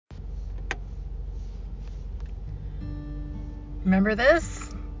Remember this?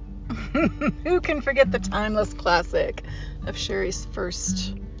 Who can forget the timeless classic of Sherry's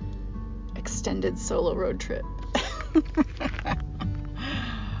first extended solo road trip?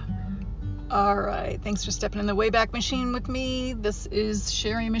 All right, thanks for stepping in the Wayback Machine with me. This is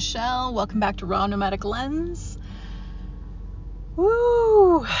Sherry Michelle. Welcome back to Raw Nomadic Lens.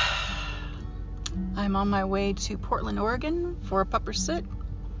 Woo! I'm on my way to Portland, Oregon for a pupper sit.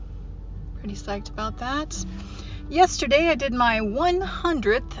 Pretty psyched about that. Yesterday I did my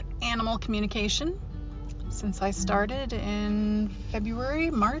 100th animal communication since I started in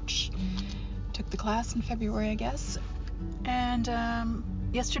March. Took the class in February, I guess. And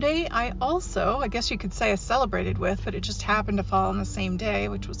yesterday I guess you could say I celebrated with, but it just happened to fall on the same day,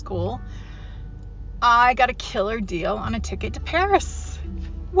 which was cool. I got a killer deal on a ticket to Paris.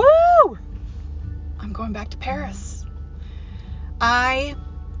 Woo! I'm going back to Paris. I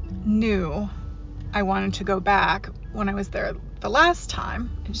knew I wanted to go back when I was there the last time.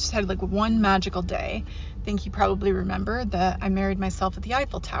 I just had like one magical day. I think you probably remember that I married myself at the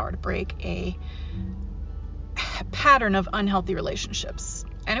Eiffel Tower to break a pattern of unhealthy relationships,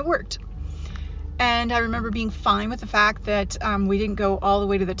 and it worked. And I remember being fine with the fact that we didn't go all the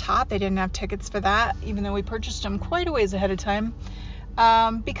way to the top. They didn't have tickets for that, even though we purchased them quite a ways ahead of time,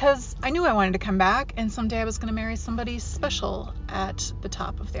 because I knew I wanted to come back, and someday I was going to marry somebody special at the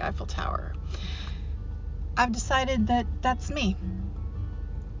top of the Eiffel Tower. I've decided that that's me.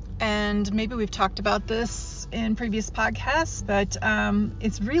 And maybe we've talked about this in previous podcasts, but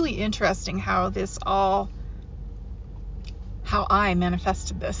it's really interesting how I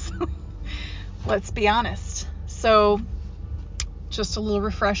manifested this. Let's be honest. So, just a little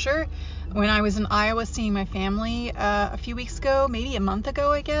refresher. When I was in Iowa seeing my family a few weeks ago, maybe a month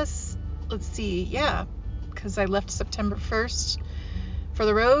ago, I guess. Let's see. Yeah, because I left September 1st for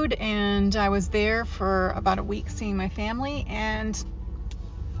the road, and I was there for about a week seeing my family, and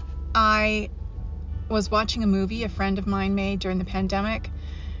I was watching a movie a friend of mine made during the pandemic.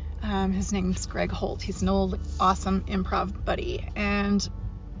 His name's Greg Holt. He's an old, awesome improv buddy, and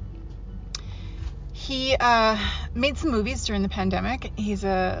he made some movies during the pandemic. He's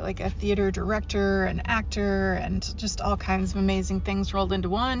a theater director, an actor, and just all kinds of amazing things rolled into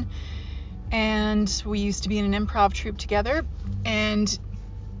one. And we used to be in an improv troupe together, and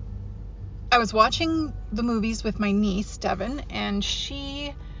I was watching the movies with my niece, Devin, and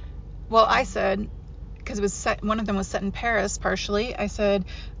I said, because it was one of them was set in Paris partially, I said,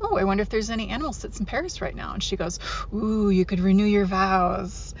 oh, I wonder if there's any animal sits in Paris right now. And she goes, ooh, you could renew your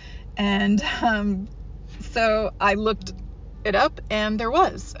vows. And so I looked it up, and there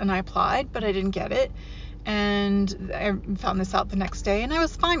was, and I applied, but I didn't get it. And I found this out the next day, and I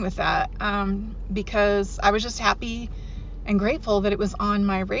was fine with that, because I was just happy and grateful that it was on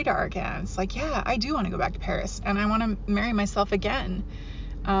my radar again. It's like, yeah, I do want to go back to Paris, and I want to marry myself again.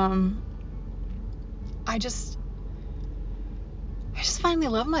 I just finally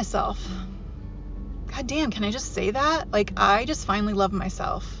love myself. God damn, can I just say that? Like, I just finally love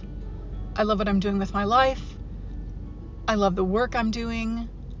myself. I love what I'm doing with my life. I love the work I'm doing.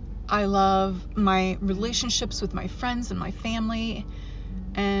 I love my relationships with my friends and my family.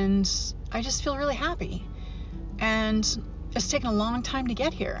 And I just feel really happy. And it's taken a long time to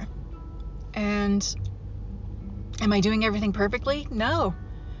get here. And am I doing everything perfectly? No.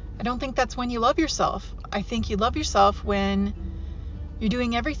 I don't think that's when you love yourself. I think you love yourself when you're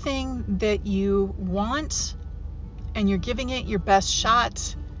doing everything that you want and you're giving it your best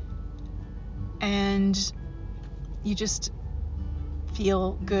shot, and you just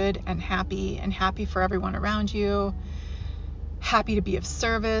feel good and happy for everyone around you, happy to be of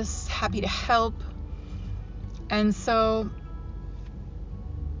service, happy to help. And so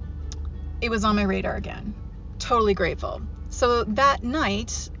it was on my radar again. Totally grateful. So that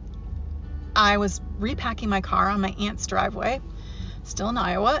night, I was repacking my car on my aunt's driveway, still in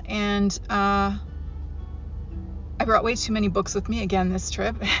Iowa, and I brought way too many books with me again this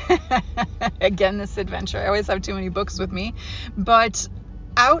trip. Again, this adventure. I always have too many books with me. But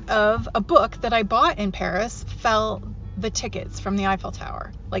out of a book that I bought in Paris fell the tickets from the Eiffel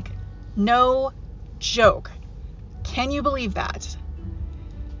Tower. Like, no joke. Can you believe that?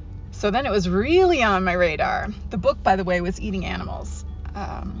 So then it was really on my radar. The book, by the way, was Eating Animals.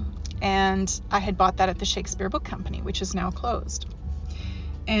 And I had bought that at the Shakespeare Book Company, which is now closed.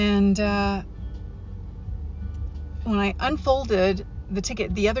 And when I unfolded the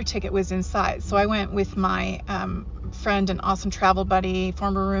ticket, the other ticket was inside. So I went with my friend and awesome travel buddy,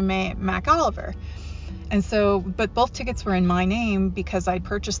 former roommate, Mac Oliver. And so, but both tickets were in my name because I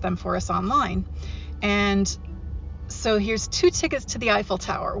purchased them for us online. And so here's two tickets to the Eiffel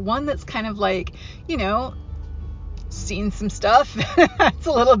Tower. One that's kind of like, seen some stuff. It's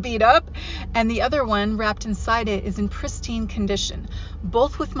a little beat up. And the other one wrapped inside it is in pristine condition,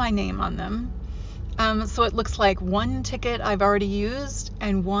 both with my name on them. So it looks like one ticket I've already used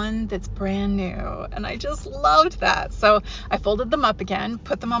and one that's brand new. And I just loved that. So I folded them up again,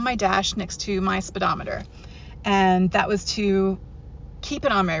 put them on my dash next to my speedometer. And that was to keep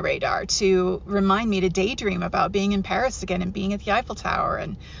it on my radar, to remind me to daydream about being in Paris again and being at the Eiffel Tower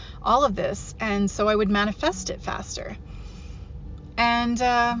and all of this. And so I would manifest it faster. And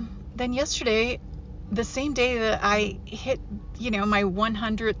then yesterday, the same day that I hit, my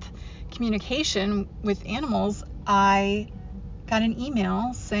 100th communication with animals, I got an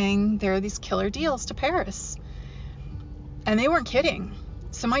email saying there are these killer deals to Paris. And they weren't kidding.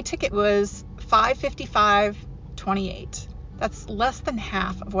 So my ticket was $555.28. That's less than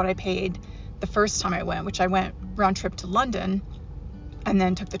half of what I paid the first time I went, which I went round trip to London and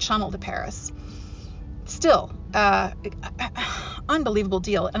then took the Channel to Paris. Still, unbelievable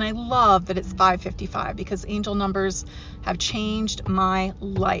deal. And I love that it's $555 because angel numbers have changed my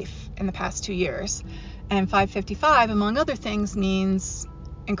life in the past 2 years. And $555, among other things, means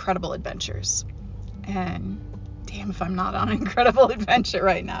incredible adventures. And damn if I'm not on an incredible adventure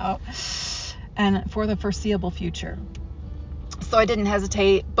right now. And for the foreseeable future. So I didn't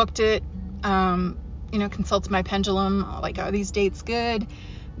hesitate, booked it, consulted my pendulum, like, are these dates good?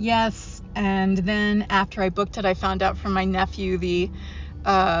 Yes. And then after I booked it, I found out from my nephew, the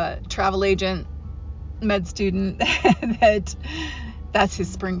travel agent, med student, that that's his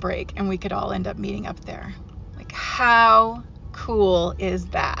spring break and we could all end up meeting up there. Like, how cool is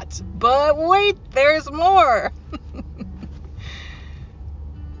that? But wait, there's more.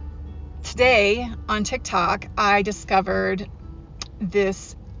 Today on TikTok, I discovered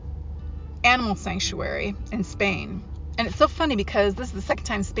this animal sanctuary in Spain. And it's so funny because this is the second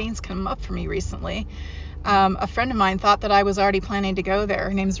time Spain's come up for me recently. A friend of mine thought that I was already planning to go there.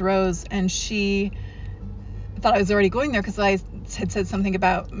 Her name's Rose, and she thought I was already going there because I had said something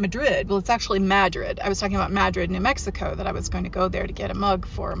about Madrid. Well, it's actually Madrid. I was talking about Madrid, New Mexico, that I was going to go there to get a mug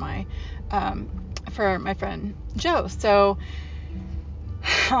for my friend Joe. So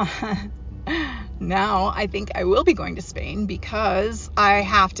now I think I will be going to Spain because I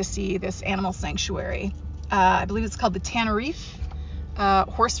have to see this animal sanctuary. I believe it's called the Tenerife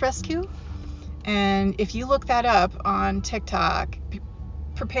Horse Rescue. And if you look that up on TikTok, be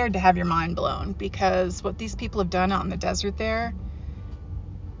prepared to have your mind blown because what these people have done out in the desert there,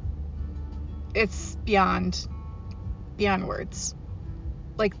 it's beyond words.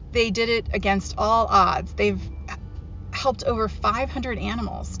 Like, they did it against all odds. They've helped over 500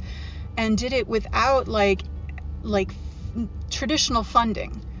 animals and did it without like traditional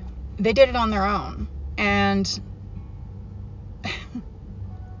funding. They did it on their own, and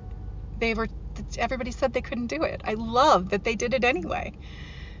everybody said they couldn't do it. I love that they did it anyway.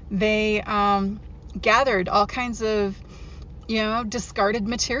 They gathered all kinds of discarded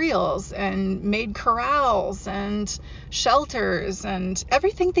materials and made corrals and shelters and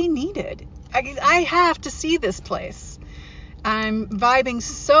everything they needed. I have to see this place. I'm vibing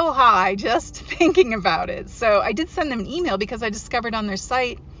so high just thinking about it. So I did send them an email because I discovered on their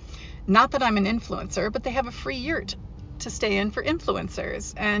site, not that I'm an influencer, but they have a free yurt to stay in for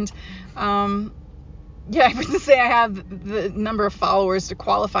influencers. And I wouldn't say I have the number of followers to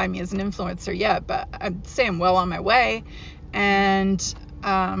qualify me as an influencer yet, but I'd say I'm well on my way. And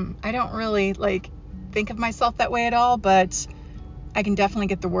I don't really think of myself that way at all, but I can definitely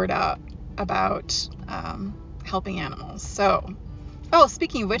get the word out about helping animals. So,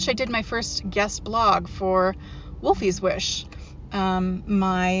 speaking of which, I did my first guest blog for Wolfie's Wish.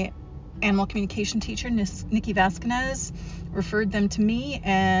 My animal communication teacher, Nikki Vasquez, referred them to me,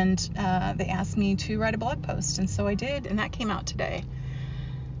 and they asked me to write a blog post, and so I did, and that came out today.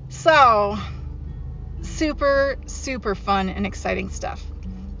 So, super, super fun and exciting stuff.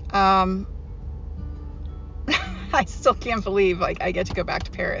 I still can't believe I get to go back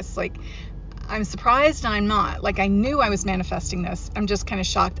to Paris. I'm surprised and I'm not. I knew I was manifesting this. I'm just kind of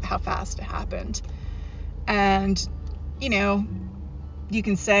shocked at how fast it happened. And, you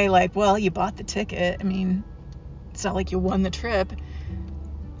can say well, you bought the ticket. I mean, it's not like you won the trip.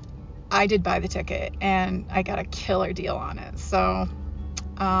 I did buy the ticket and I got a killer deal on it. So,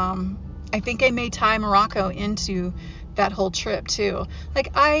 I think I may tie Morocco into that whole trip too.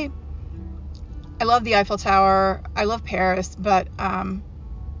 I love the Eiffel Tower. I love Paris, but,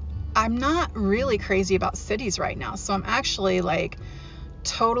 I'm not really crazy about cities right now. So I'm actually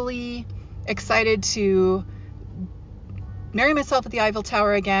totally excited to marry myself at the Eiffel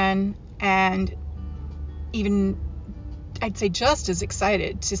Tower again, and even I'd say just as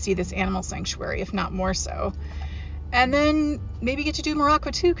excited to see this animal sanctuary, if not more so. And then maybe get to do Morocco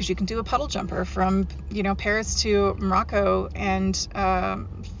too, because you can do a puddle jumper from, Paris to Morocco, and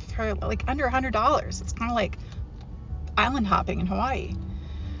for like under $100. It's kind of like island hopping in Hawaii.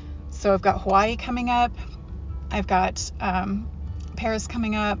 So I've got Hawaii coming up. I've got Paris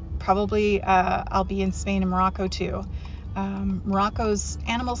coming up. Probably I'll be in Spain and Morocco too. Morocco's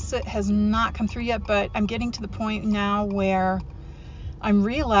animal sit has not come through yet, but I'm getting to the point now where I'm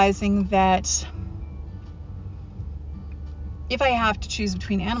realizing that if I have to choose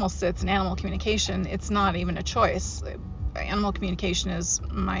between animal sits and animal communication, it's not even a choice. Animal communication is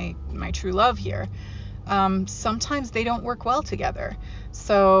my true love here. Sometimes they don't work well together.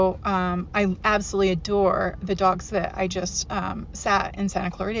 So I absolutely adore the dog sit. I just sat in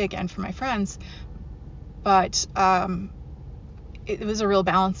Santa Clarita again for my friends, but it was a real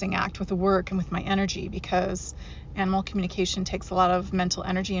balancing act with the work and with my energy, because animal communication takes a lot of mental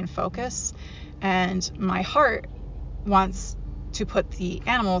energy and focus, and my heart wants to put the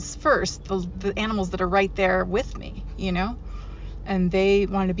animals first, the animals that are right there with me, and they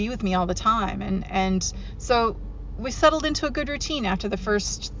want to be with me all the time. And so we settled into a good routine after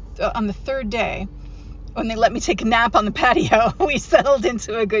on the third day, when they let me take a nap on the patio. We settled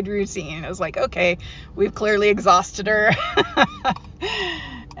into a good routine. I was like, okay, we've clearly exhausted her.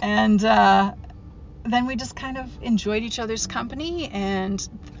 And then we just kind of enjoyed each other's company, and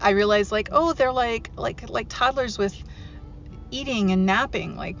I realized, like, oh, they're like toddlers with eating and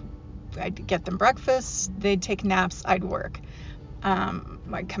napping. Like, I'd get them breakfast, they'd take naps, I'd work.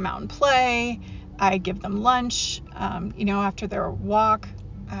 I'd come out and play, I'd give them lunch, after their walk,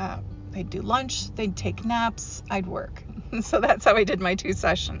 they'd do lunch, they'd take naps, I'd work. So that's how I did my 2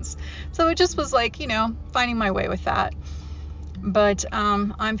 sessions. So it just was like, finding my way with that. But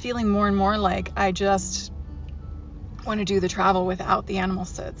I'm feeling more and more like I just want to do the travel without the animal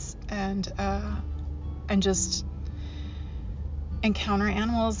sits, and just encounter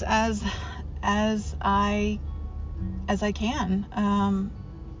animals as I can.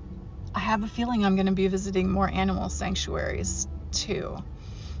 I have a feeling I'm going to be visiting more animal sanctuaries too,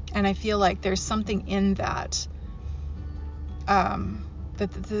 and I feel like there's something in that.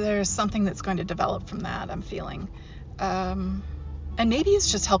 That there's something that's going to develop from that, I'm feeling. And maybe it's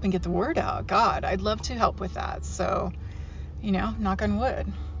just helping get the word out. God, I'd love to help with that. So, knock on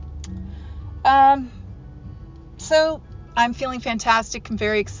wood. So I'm feeling fantastic. I'm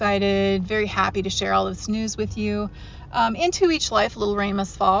very excited, very happy to share all this news with you. Into each life, a little rain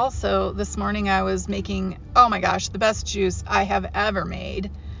must fall. So this morning I was making, oh my gosh, the best juice I have ever made.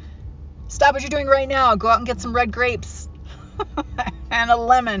 Stop what you're doing right now. Go out and get some red grapes and a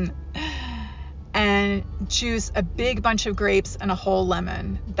lemon, and juice a big bunch of grapes and a whole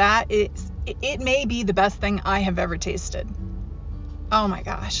lemon. It may be the best thing I have ever tasted. Oh my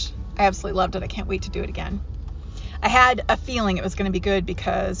gosh, I absolutely loved it. I can't wait to do it again. I had a feeling it was going to be good,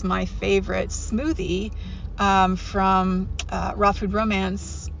 because my favorite smoothie from Raw Food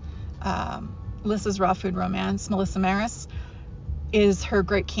Romance, Lissa's Raw Food Romance, Melissa Maris, is her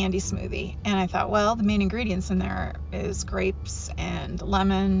grape candy smoothie. And I thought, well, the main ingredients in there is grapes and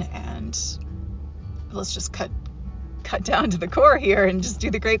lemon, and let's just cut down to the core here and just do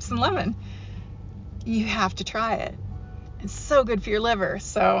the grapes and lemon. You have to try it. It's so good for your liver,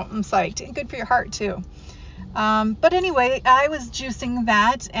 so I'm psyched. And good for your heart too. But anyway, I was juicing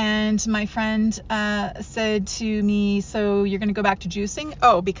that, and my friend said to me, so you're going to go back to juicing?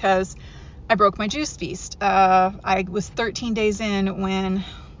 Oh, because I broke my juice feast. I was 13 days in when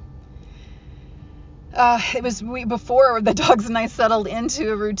it was before the dogs and I settled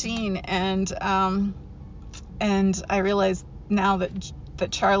into a routine, and I realized now that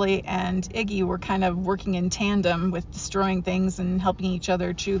Charlie and Iggy were kind of working in tandem with destroying things and helping each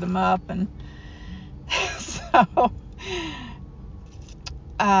other chew them up, and so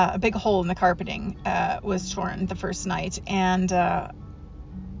a big hole in the carpeting was torn the first night, and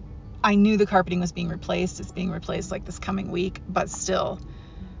I knew the carpeting was being replaced. It's being replaced like this coming week, but still,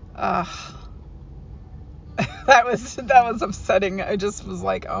 that was upsetting. I just was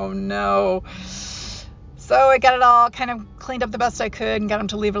like, oh no. So I got it all kind of cleaned up the best I could, and got them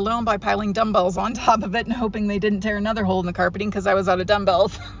to leave it alone by piling dumbbells on top of it and hoping they didn't tear another hole in the carpeting, because I was out of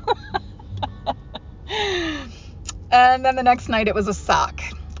dumbbells. And then the next night it was a sock,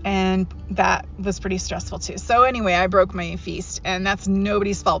 and that was pretty stressful too. So anyway, I broke my feast, and that's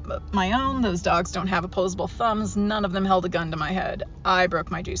nobody's fault but my own. Those dogs don't have opposable thumbs. None of them held a gun to my head. I broke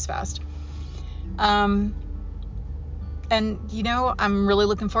my juice fast. And I'm really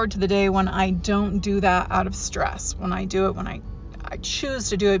looking forward to the day when I don't do that out of stress. When I do it, when I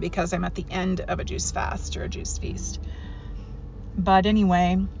choose to do it because I'm at the end of a juice fast or a juice feast. But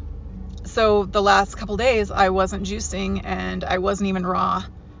anyway, So the last couple days I wasn't juicing and I wasn't even raw.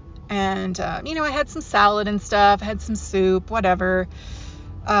 And, I had some salad and stuff, I had some soup, whatever.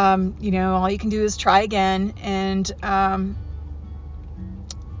 All you can do is try again. And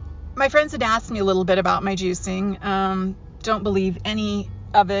my friends had asked me a little bit about my juicing. Don't believe any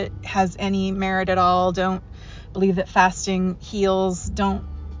of it has any merit at all. Don't believe that fasting heals. Don't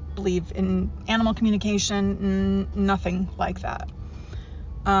believe in animal communication. Nothing like that.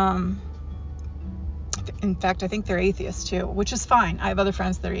 In fact, I think they're atheists too, which is fine. I have other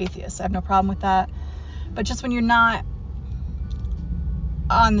friends that are atheists. I have no problem with that. But just when you're not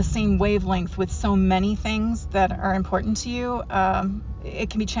on the same wavelength with so many things that are important to you, it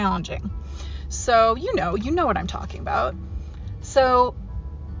can be challenging. So, you know what I'm talking about. So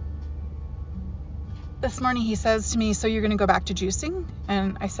this morning he says to me, "So you're going to go back to juicing?"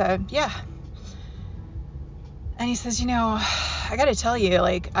 And I said, "Yeah." And he says, "I got to tell you,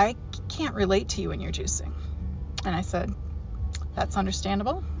 I can't relate to you when you're juicing." And I said, "That's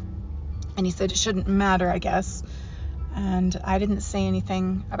understandable." And he said, "It shouldn't matter, I guess." And I didn't say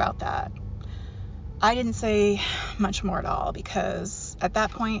anything about that. I didn't say much more at all, because at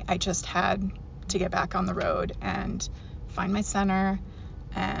that point I just had to get back on the road and find my center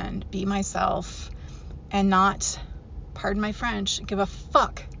and be myself and not, pardon my French, give a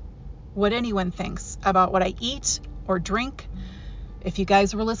fuck what anyone thinks about what I eat or drink. If you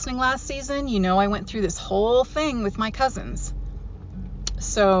guys were listening last season, I went through this whole thing with my cousins.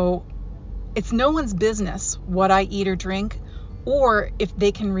 So it's no one's business what I eat or drink, or if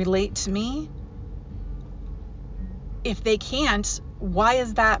they can relate to me. If they can't, why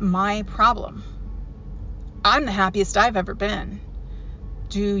is that my problem? I'm the happiest I've ever been.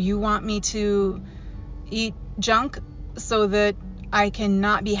 Do you want me to eat junk so that I can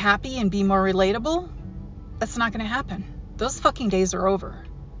not be happy and be more relatable? That's not going to happen. Those fucking days are over.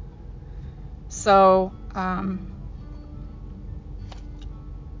 So,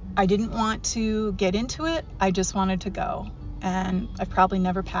 I didn't want to get into it. I just wanted to go. And I've probably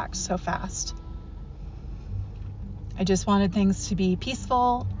never packed so fast. I just wanted things to be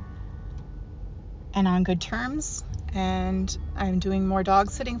peaceful and on good terms. And I'm doing more dog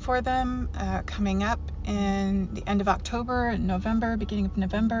sitting for them coming up in the end of October, November, beginning of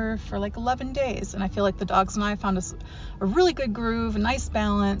November, for 11 days. And I feel like the dogs and I found us a really good groove, a nice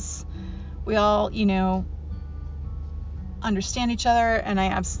balance. We all, understand each other, and I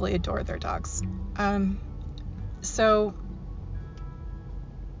absolutely adore their dogs. So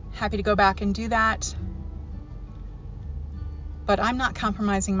happy to go back and do that. But I'm not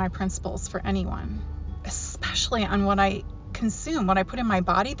compromising my principles for anyone, especially on what I consume, what I put in my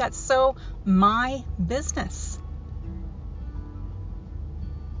body. That's so my business.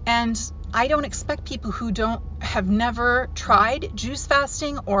 And I don't expect people who have never tried juice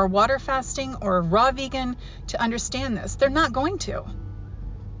fasting or water fasting or raw vegan to understand this. They're not going to.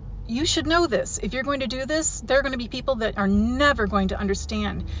 You should know this. If you're going to do this, there are going to be people that are never going to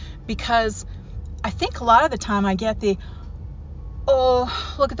understand, because I think a lot of the time I get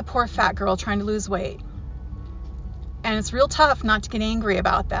oh, look at the poor fat girl trying to lose weight. And it's real tough not to get angry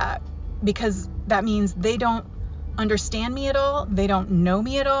about that, because that means they don't understand me at all, they don't know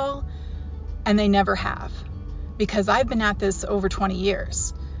me at all, and they never have. Because I've been at this over 20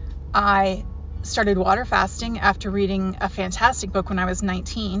 years. I started water fasting after reading a fantastic book when I was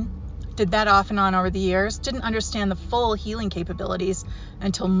 19. Did that off and on over the years. Didn't understand the full healing capabilities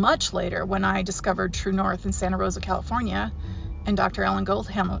until much later, when I discovered True North in Santa Rosa, California, and Dr. Alan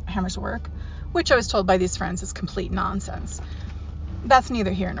Goldhammer's work, which I was told by these friends is complete nonsense. That's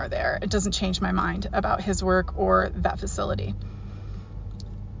neither here nor there. It doesn't change my mind about his work or that facility.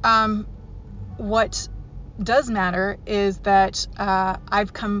 What does matter is that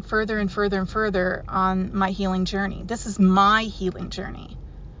I've come further and further and further on my healing journey. This is my healing journey,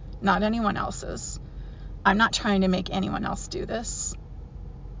 not anyone else's. I'm not trying to make anyone else do this.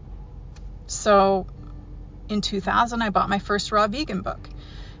 So in 2000, I bought my first raw vegan book.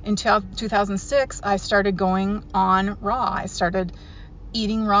 In 2006, I started going on raw. I started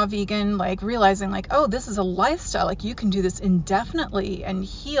eating raw vegan, realizing oh, this is a lifestyle. You can do this indefinitely and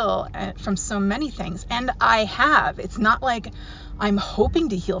heal from so many things. And I have. It's not like I'm hoping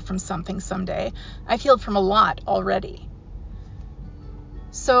to heal from something someday. I've healed from a lot already.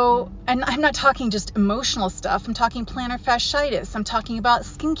 So, and I'm not talking just emotional stuff. I'm talking plantar fasciitis. I'm talking about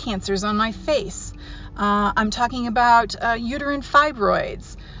skin cancers on my face. I'm talking about uterine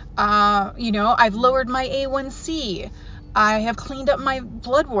fibroids. I've lowered my A1C. I have cleaned up my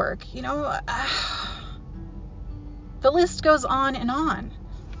blood work. The list goes on and on.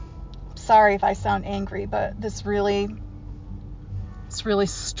 Sorry if I sound angry, but this really just really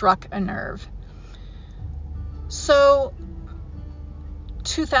struck a nerve. So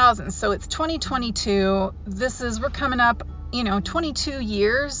 2000, so it's 2022. We're coming up, 22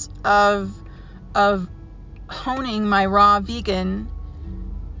 years of honing my raw vegan,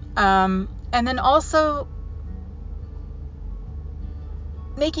 and then also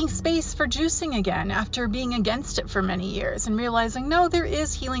making space for juicing again after being against it for many years, and realizing, no, there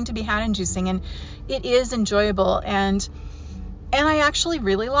is healing to be had in juicing, and it is enjoyable, and I actually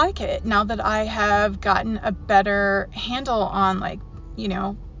really like it now that I have gotten a better handle on,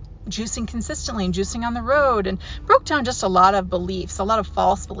 juicing consistently and juicing on the road, and broke down just a lot of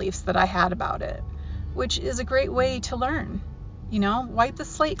false beliefs that I had about it, which is a great way to learn. Wipe the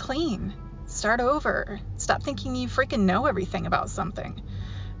slate clean, start over, stop thinking you freaking know everything about something.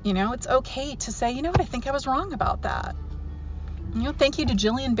 It's okay to say, I think I was wrong about that. Thank you to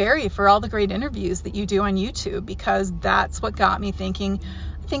Jillian Berry for all the great interviews that you do on YouTube, because that's what got me thinking,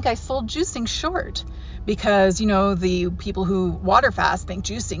 I think I sold juicing short, because, the people who water fast think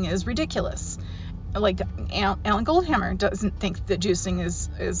juicing is ridiculous. Like Alan Goldhammer doesn't think that juicing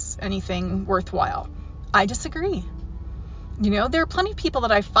is anything worthwhile. I disagree. There are plenty of people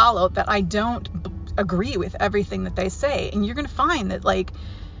that I follow that I don't agree with everything that they say. And you're going to find that,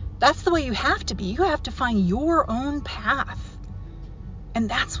 that's the way you have to be. You have to find your own path. And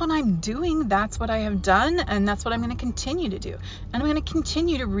that's what I'm doing. That's what I have done. And that's what I'm going to continue to do. And I'm going to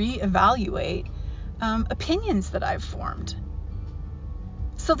continue to reevaluate opinions that I've formed,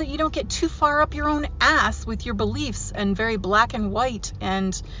 so that you don't get too far up your own ass with your beliefs and very black and white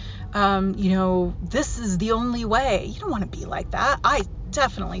and, this is the only way. You don't want to be like that. I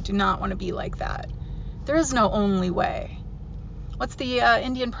definitely do not want to be like that. There is no only way. What's the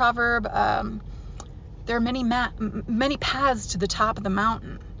Indian proverb? There are many paths to the top of the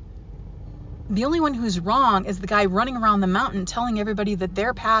mountain. The only one who's wrong is the guy running around the mountain telling everybody that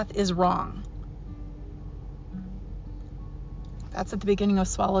their path is wrong. That's at the beginning of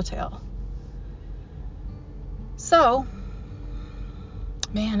Swallowtail. So,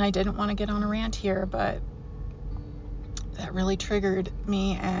 man, I didn't want to get on a rant here, but that really triggered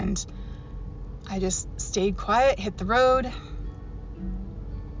me, and I just stayed quiet, hit the road,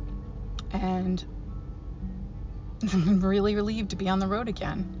 and I'm really relieved to be on the road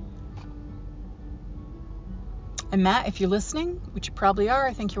again. And Matt, if you're listening, which you probably are,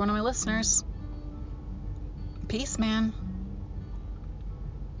 I think you're one of my listeners. Peace, man.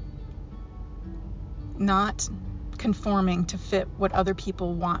 Not conforming to fit what other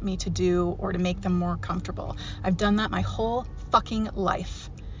people want me to do or to make them more comfortable. I've done that my whole fucking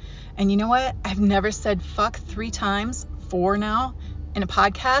life. And you know what? I've never said fuck 3 times, 4 now, in a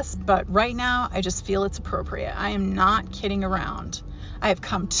podcast, but right now I just feel it's appropriate. I am not kidding around. I have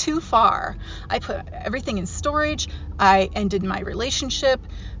come too far. I put everything in storage. I ended my relationship.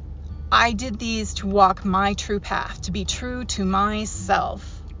 I did these to walk my true path, to be true to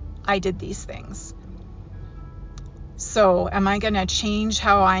myself. I did these things. So am I going to change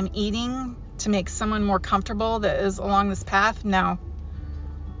how I'm eating to make someone more comfortable that is along this path? No.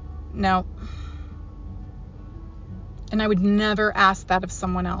 And I would never ask that of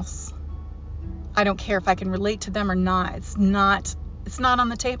someone else. I don't care if I can relate to them or not. It's not on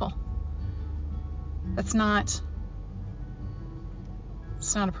the table. It's not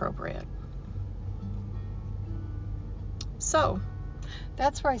appropriate. So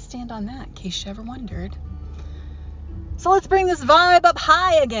that's where I stand on that, in case you ever wondered. So let's bring this vibe up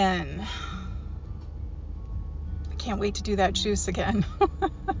high again. I can't wait to do that juice again.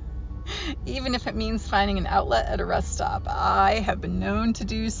 Even if it means finding an outlet at a rest stop. I have been known to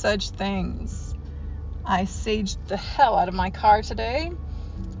do such things. I saged the hell out of my car today,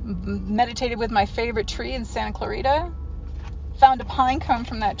 meditated with my favorite tree in Santa Clarita, found a pine cone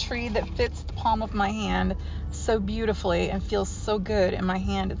from that tree that fits the palm of my hand so beautifully and feels so good in my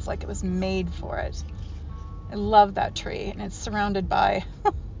hand. It's like it was made for it. I love that tree, and it's surrounded by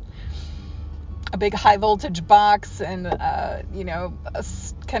a big high voltage box and a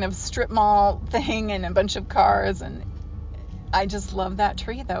kind of strip mall thing and a bunch of cars, and I just love that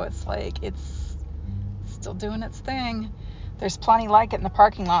tree, though. It's like it's still doing its thing. There's plenty like it in the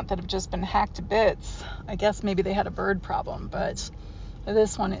parking lot that have just been hacked to bits. I guess maybe they had a bird problem, but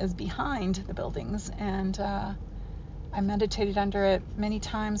this one is behind the buildings, and I meditated under it many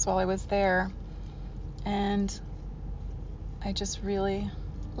times while I was there, and I just really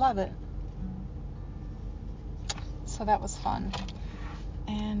love it. So that was fun.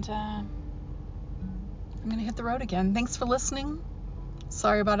 And I'm going to hit the road again. Thanks for listening.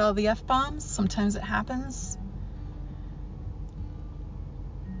 Sorry about all the F-bombs. Sometimes it happens.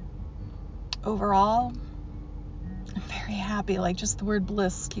 Overall, I'm very very happy. Like, just the word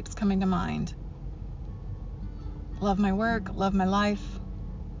bliss keeps coming to mind. Love my work, love my life,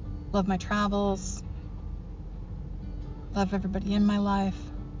 love my travels, love everybody in my life,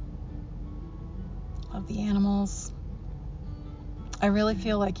 love the animals. I really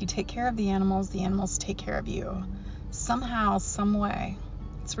feel like you take care of the animals take care of you. Somehow, some way.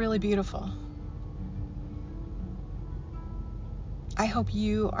 It's really beautiful. I hope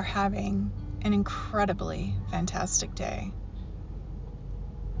you are having an incredibly fantastic day.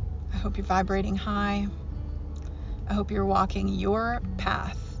 I hope you're vibrating high. I hope you're walking your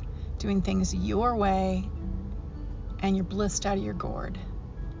path, doing things your way, and you're blissed out of your gourd.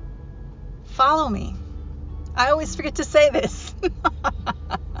 Follow me. I always forget to say this.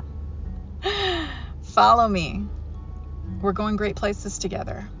 Follow me. We're going great places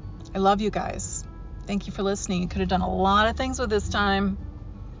together. I love you guys. Thank you for listening. You could have done a lot of things with this time.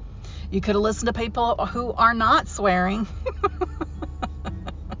 You could have listened to people who are not swearing.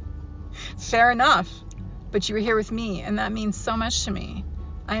 Fair enough. But you were here with me, and that means so much to me.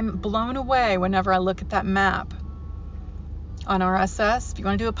 I'm blown away whenever I look at that map on RSS. If you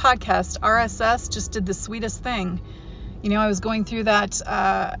want to do a podcast, RSS just did the sweetest thing. You know, I was going through that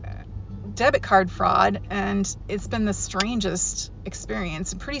debit card fraud, and it's been the strangest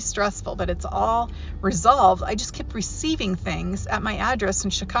experience and pretty stressful, but it's all resolved. I just kept receiving things at my address in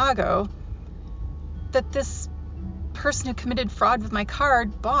Chicago that this person who committed fraud with my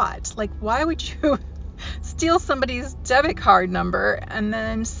card bought. Like, why would you steal somebody's debit card number and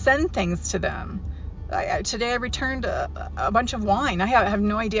then send things to them? Today I returned a bunch of wine. I have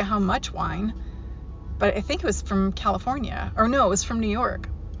no idea how much wine, but I think it was from California. Or no, it was from New York.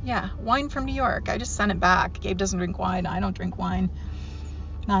 Yeah, wine from New York. I just sent it back. Gabe doesn't drink wine. I don't drink wine.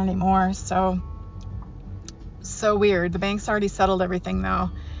 Not anymore. So weird. The bank's already settled everything, though.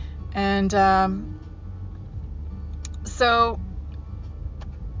 And so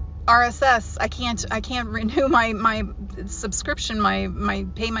RSS, I can't renew my subscription, my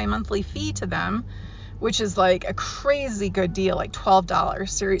pay my monthly fee to them, which is like a crazy good deal, like $12.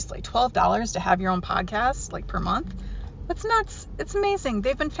 Seriously, $12 to have your own podcast, like, per month. That's nuts. It's amazing.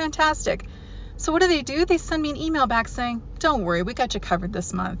 They've been fantastic. So what do? They send me an email back saying, "Don't worry, we got you covered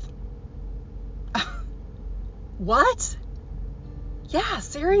this month." What? Yeah,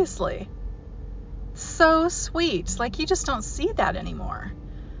 seriously. So sweet. Like, you just don't see that anymore.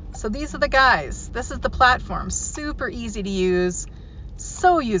 So these are the guys. This is the platform. Super easy to use.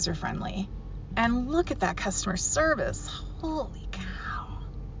 So user-friendly. And look at that customer service. Holy cow.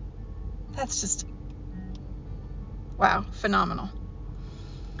 That's just, wow, phenomenal.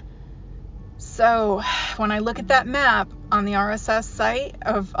 So when I look at that map on the RSS site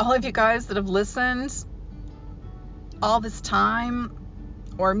of all of you guys that have listened all this time,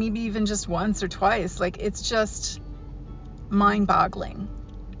 or maybe even just once or twice, like, it's just mind-boggling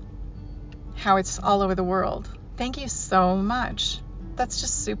how it's all over the world. Thank you so much. That's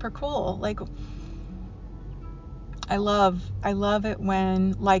just super cool. Like, I love it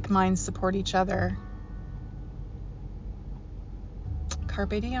when like minds support each other.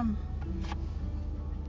 Carpe diem.